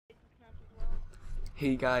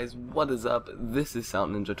Hey guys, what is up? This is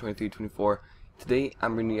SoundNinja2324. Today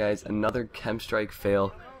I'm bringing you guys another KEM strike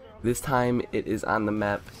fail. This time it is on the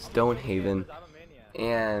map Stonehaven,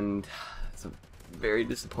 and it's a very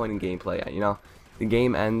disappointing gameplay. You know, the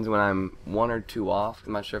game ends when I'm 1 or 2 off.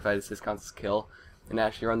 I'm not sure if this counts as kill. And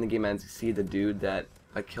actually, around the game ends, you see the dude that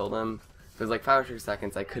I killed him. There's like 5 or 6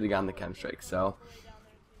 seconds I could have gotten the KEM strike. So,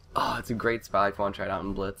 it's a great spot if you want to try it out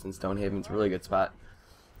in Blitz and Stonehaven. It's a really good spot.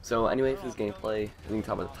 So anyway, for this gameplay, we can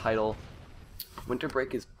talk about the title. Winter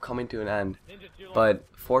break is coming to an end, but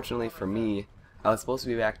fortunately for me, I was supposed to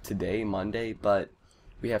be back today, Monday, but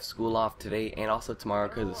we have school off today and also tomorrow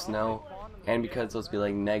because of snow, and because it's supposed to be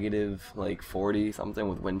like negative like 40 something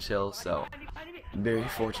with wind chill. So very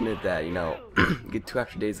fortunate that, you know, get 2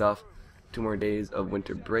 extra days off, 2 more days of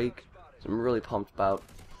winter break. So I'm really pumped about.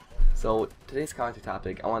 So today's content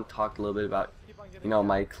topic, I want to talk a little bit about, you know,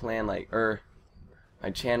 my clan, my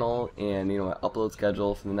channel, and, you know, my upload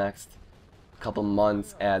schedule for the next couple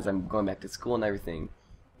months as I'm going back to school and everything.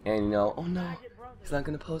 And, you know, oh no, he's not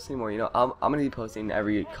gonna post anymore. You know, I'm gonna be posting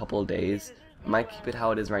every couple of days. I might keep it how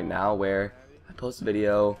it is right now, where I post a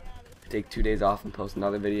video, I take 2 days off and post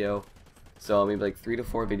another video. So maybe like 3 to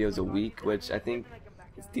 4 videos a week, which I think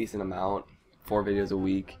is a decent amount. 4 videos a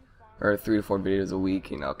week, or 3 to 4 videos a week.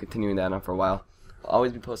 You know, continuing that on for a while. I'll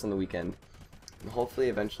always be posting on the weekend. And hopefully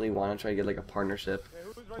eventually want to try to get like a partnership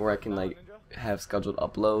where I can like have scheduled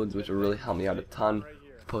uploads, which will really help me out a ton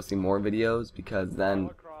for posting more videos, because then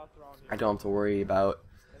I don't have to worry about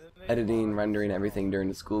editing, rendering, everything during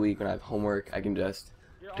the school week. When I have homework, I can just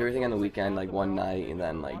do everything on the weekend like one night, and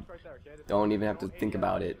then like don't even have to think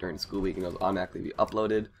about it during the school week, and it'll automatically be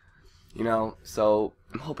uploaded, you know. So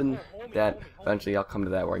I'm hoping that eventually I'll come to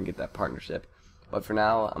that where I can get that partnership. But for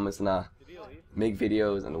now, I'm just gonna make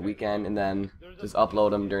videos on the weekend and then just upload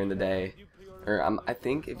them during the day. Or I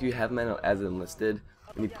think if you have them as enlisted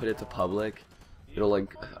and you put it to public, it'll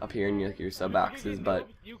like appear in your sub boxes. But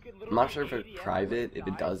I'm not sure if it's private, if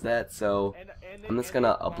it does that. So I'm just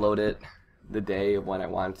gonna upload it the day of when I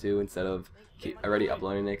want to, instead of already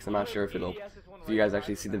uploading it, because I'm not sure if you guys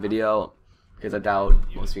actually see the video, because I doubt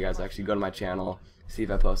most of you guys actually go to my channel, see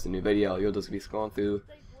if I post a new video. You'll just be scrolling through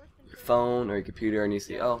your phone or your computer and you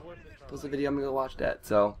see, oh, post a video, I'm gonna go watch that.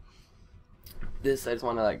 So I just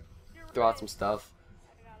want to like throw out some stuff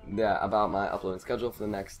about my uploading schedule for the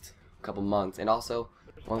next couple months. And also,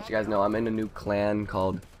 I want you guys know I'm in a new clan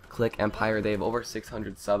called Click Empire. They have over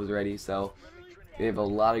 600 subs already, so they have a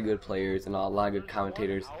lot of good players and a lot of good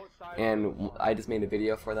commentators. And I just made a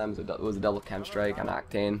video for them. It was a double KEM strike on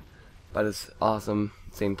Octane by this awesome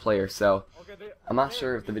same player. So I'm not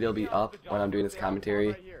sure if the video will be up when I'm doing this commentary.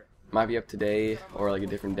 It might be up today or like a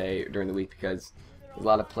different day during the week, because there's a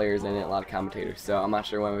lot of players in it, a lot of commentators. So I'm not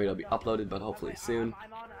sure when it'll be uploaded, but hopefully soon.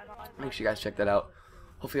 Make sure you guys check that out.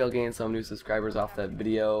 Hopefully I'll gain some new subscribers off that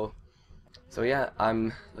video. So yeah,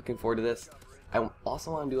 I'm looking forward to this. I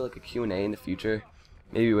also want to do like a Q&A in the future.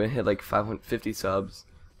 Maybe when I hit like 550 subs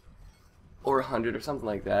or 100 or something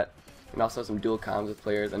like that. And also some dual comms with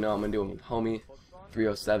players. I know I'm going to do them with Homie,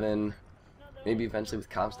 307, maybe eventually with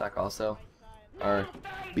Comstock also. Or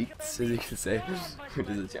Beats, as you can say, which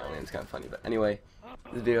is a channel name. It's kind of funny. But anyway,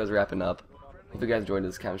 this video is wrapping up. Hope you guys enjoyed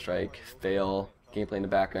this KEM strike fail gameplay in the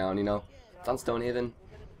background. You know, it's on Stonehaven,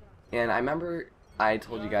 and I remember I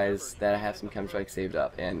told you guys that I have some KEM strikes saved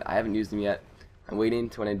up, and I haven't used them yet. I'm waiting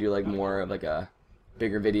to when I do like more of like a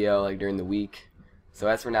bigger video like during the week. So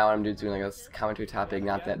as for now, I'm just doing like a commentary topic,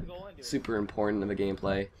 not that super important of a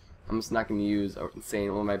gameplay. I'm just not going to use saying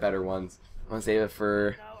one of my better ones. I'm going to save it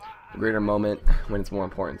for a greater moment when it's more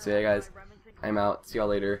important. So yeah guys, I'm out. See y'all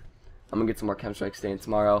later. I'm gonna get some more KEM strikes today and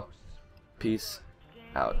tomorrow. Peace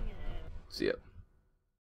out. See ya.